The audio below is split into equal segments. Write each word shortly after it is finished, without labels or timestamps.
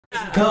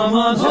Come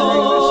on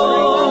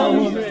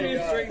home,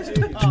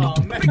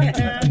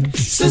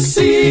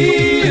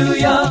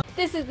 Cecelia.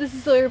 This is the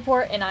Cecelia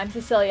Report, and I'm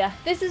Cecelia.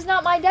 This is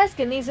not my desk,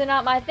 and these are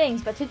not my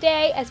things, but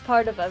today, as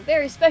part of a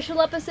very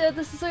special episode of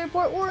the Cecelia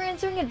Report, we're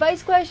answering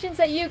advice questions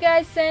that you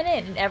guys sent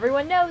in. And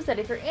everyone knows that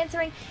if you're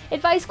answering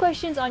advice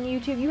questions on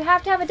YouTube, you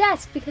have to have a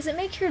desk, because it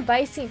makes your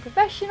advice seem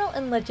professional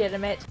and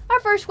legitimate.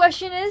 Our first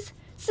question is,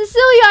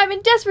 Cecelia, I'm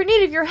in desperate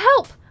need of your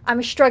help. I'm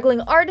a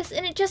struggling artist,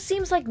 and it just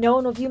seems like no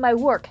one will view my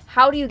work.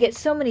 How do you get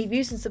so many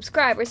views and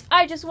subscribers?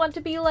 I just want to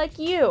be like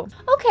you.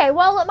 Okay,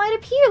 while it might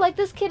appear like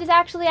this kid is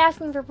actually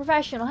asking for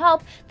professional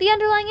help, the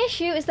underlying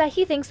issue is that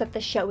he thinks that the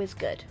show is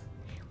good.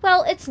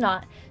 Well, it's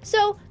not.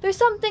 So, there's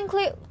something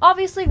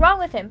obviously wrong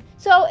with him.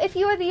 So, if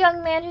you are the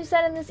young man who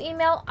sent in this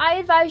email, I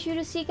advise you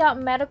to seek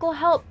out medical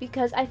help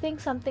because I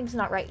think something's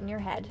not right in your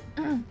head.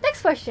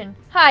 Next question.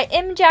 Hi,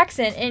 M.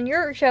 Jackson, and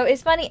your show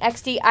is funny,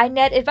 XD. I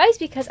need advice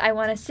because I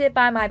want to sit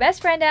by my best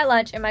friend at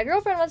lunch, and my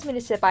girlfriend wants me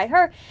to sit by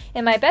her,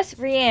 and my best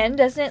friend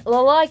doesn't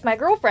like my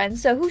girlfriend,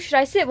 so who should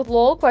I sit with,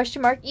 lol,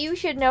 question mark. You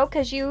should know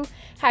because you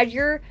had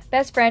your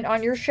best friend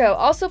on your show.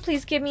 Also,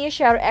 please give me a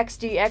shout out,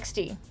 XD,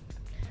 XD.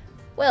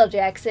 Well,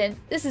 Jackson,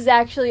 this is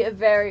actually a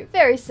very,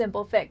 very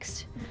simple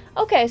fix.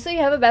 Okay, so you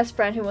have a best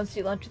friend who wants to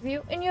eat lunch with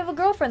you, and you have a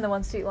girlfriend that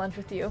wants to eat lunch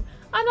with you.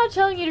 I'm not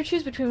telling you to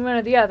choose between one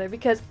or the other,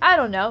 because, I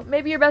don't know,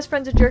 maybe your best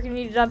friend's a jerk and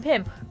you need to dump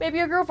him. Maybe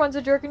your girlfriend's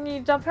a jerk and you need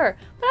to dump her.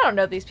 But I don't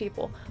know these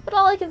people. But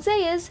all I can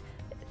say is,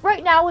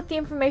 right now with the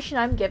information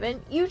I'm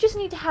given, you just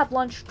need to have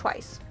lunch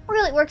twice.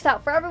 Really, it works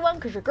out for everyone,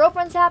 because your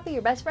girlfriend's happy,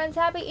 your best friend's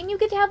happy, and you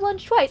get to have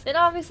lunch twice, and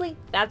obviously,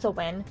 that's a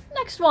win.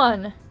 Next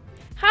one.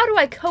 How do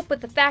I cope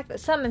with the fact that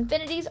some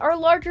infinities are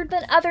larger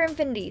than other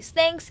infinities?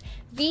 Thanks,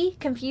 V.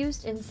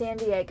 Confused in San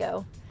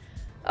Diego.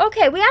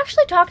 Okay, we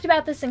actually talked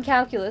about this in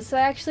calculus, so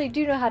I actually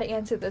do know how to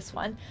answer this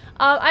one.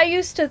 I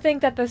used to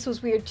think that this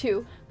was weird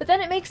too, but then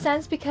it makes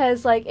sense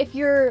because, like, if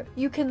you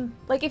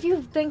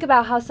think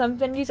about how some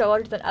infinities are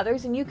larger than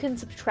others, and you can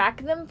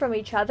subtract them from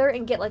each other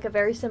and get like a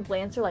very simple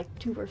answer, like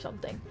 2 or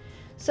something.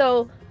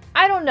 So,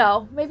 I don't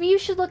know. Maybe you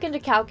should look into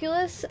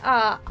calculus.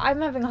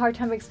 I'm having a hard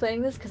time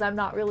explaining this because I'm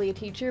not really a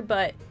teacher,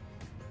 but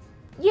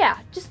yeah,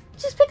 just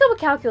pick up a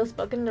calculus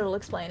book and it'll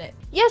explain it.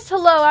 Yes,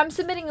 hello, I'm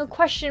submitting a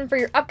question for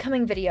your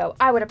upcoming video.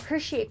 I would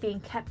appreciate being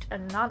kept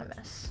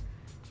anonymous.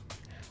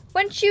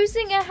 When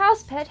choosing a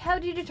house pet, how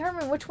do you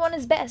determine which one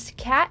is best?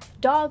 Cat,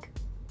 dog,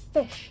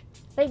 fish?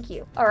 Thank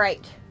you.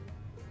 Alright.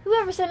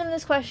 Whoever sent in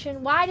this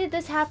question, why did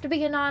this have to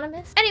be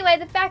anonymous? Anyway,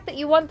 the fact that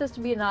you want this to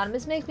be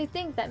anonymous makes me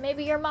think that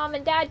maybe your mom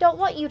and dad don't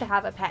want you to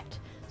have a pet.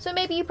 So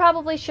maybe you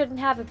probably shouldn't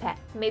have a pet.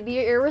 Maybe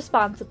you're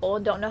irresponsible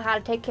and don't know how to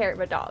take care of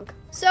a dog.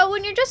 So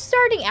when you're just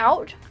starting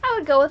out, I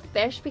would go with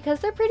fish because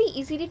they're pretty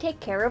easy to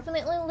take care of and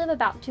they only live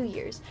about 2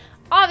 years.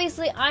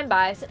 Obviously, I'm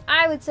biased and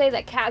I would say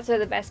that cats are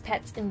the best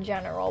pets in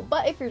general,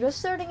 but if you're just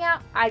starting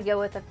out, I'd go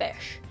with a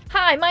fish.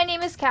 Hi, my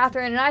name is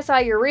Catherine and I saw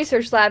your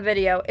research lab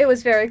video. It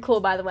was very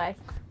cool, by the way.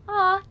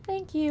 Aw,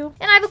 thank you.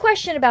 And I have a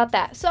question about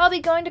that. So I'll be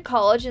going to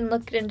college and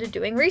look into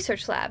doing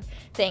research lab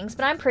things,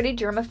 but I'm pretty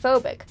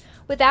germophobic.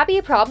 Would that be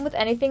a problem with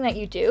anything that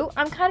you do?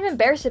 I'm kind of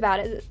embarrassed about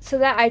it, so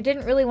that I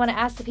didn't really want to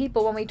ask the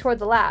people when we toured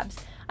the labs.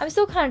 I'm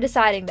still kind of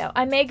deciding though.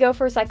 I may go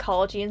for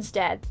psychology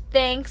instead.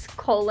 Thanks,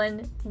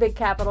 big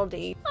capital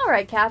D.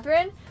 Alright,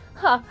 Catherine.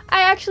 I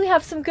actually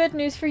have some good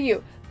news for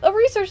you. A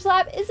research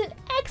lab is an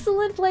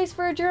excellent place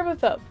for a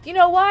germaphobe. You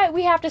know why?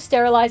 We have to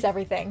sterilize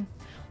everything.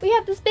 We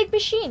have this big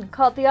machine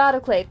called the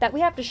autoclave that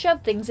we have to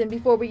shove things in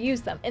before we use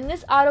them, and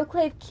this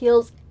autoclave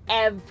kills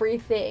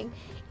everything,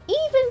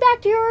 even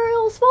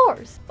bacterial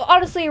spores. But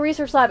honestly, a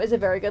research lab is a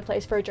very good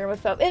place for a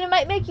germaphobe, and it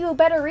might make you a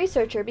better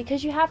researcher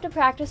because you have to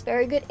practice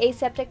very good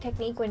aseptic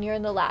technique when you're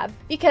in the lab,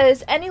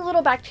 because any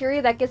little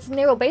bacteria that gets in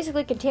there will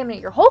basically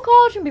contaminate your whole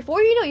college, and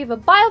before you know it, you have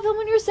a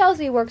biofilm in your cells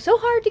that you work so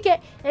hard to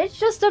get, and it's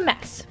just a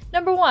mess.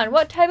 Number 1,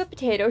 what type of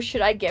potato should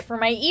I get for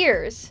my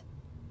ears?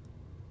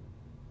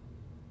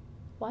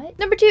 What?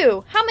 Number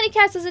 2, how many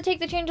cats does it take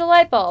to change a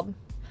light bulb?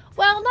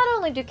 Well, not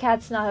only do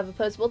cats not have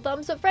opposable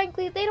thumbs, but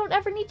frankly, they don't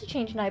ever need to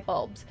change light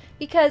bulbs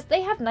because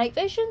they have night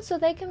vision, so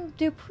they can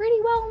do pretty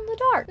well in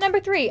the dark. Number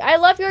 3, I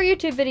love your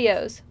YouTube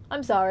videos.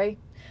 I'm sorry.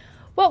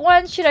 What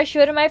ones should I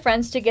show to my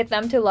friends to get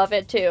them to love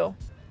it too?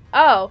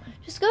 Oh,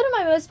 just go to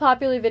my most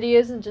popular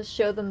videos and just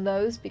show them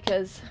those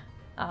because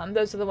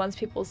those are the ones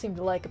people seem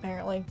to like,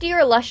 apparently. Dear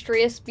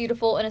illustrious,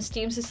 beautiful, and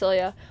esteemed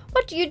Cecelia,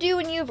 what do you do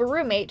when you have a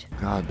roommate?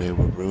 God, they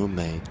were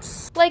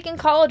roommates. Like in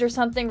college or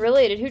something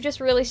related, who just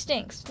really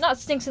stinks. Not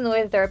stinks in the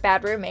way that they're a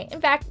bad roommate.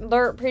 In fact,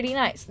 they're pretty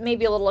nice.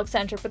 Maybe a little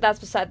eccentric, but that's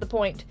beside the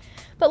point.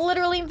 But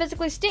literally and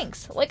physically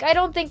stinks. Like, I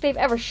don't think they've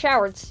ever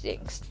showered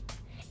stinks.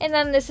 And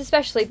then this is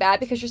especially bad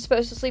because you're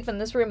supposed to sleep in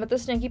this room with a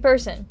stinky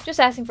person. Just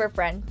asking for a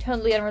friend.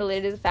 Totally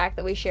unrelated to the fact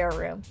that we share a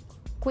room.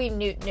 Queen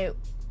Newt Newt.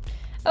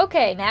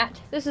 Okay,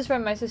 Nat. This is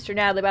from my sister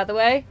Natalie, by the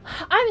way.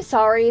 I'm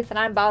sorry that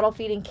I'm bottle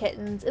feeding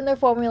kittens and their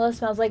formula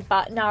smells like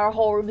butt. Now our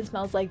whole room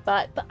smells like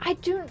butt. But I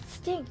don't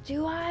stink,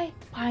 do I?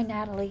 Why,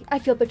 Natalie? I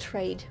feel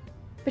betrayed.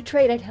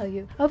 Betrayed, I tell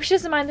you. I hope she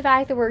doesn't mind the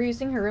fact that we're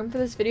using her room for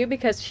this video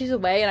because she's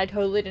away and I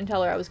totally didn't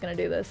tell her I was gonna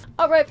do this.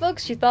 Alright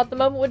folks, she thought the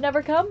moment would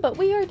never come, but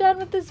we are done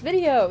with this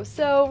video,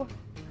 so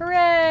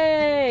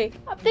hooray!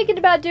 I'm thinking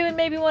about doing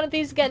maybe one of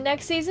these again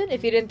next season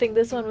if you didn't think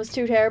this one was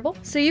too terrible.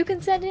 So you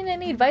can send in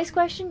any advice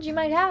questions you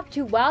might have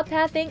to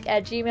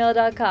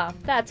wildpathinc@gmail.com.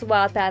 That's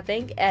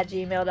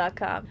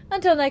wildpathinc@gmail.com.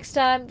 Until next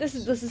time, this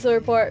is the Cecelia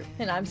Report,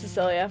 and I'm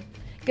Cecelia.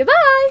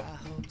 Goodbye! I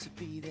hope to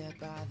be there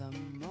by the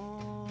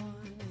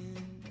morning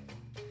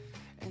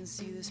and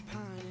see this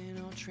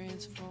pine all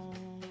transform.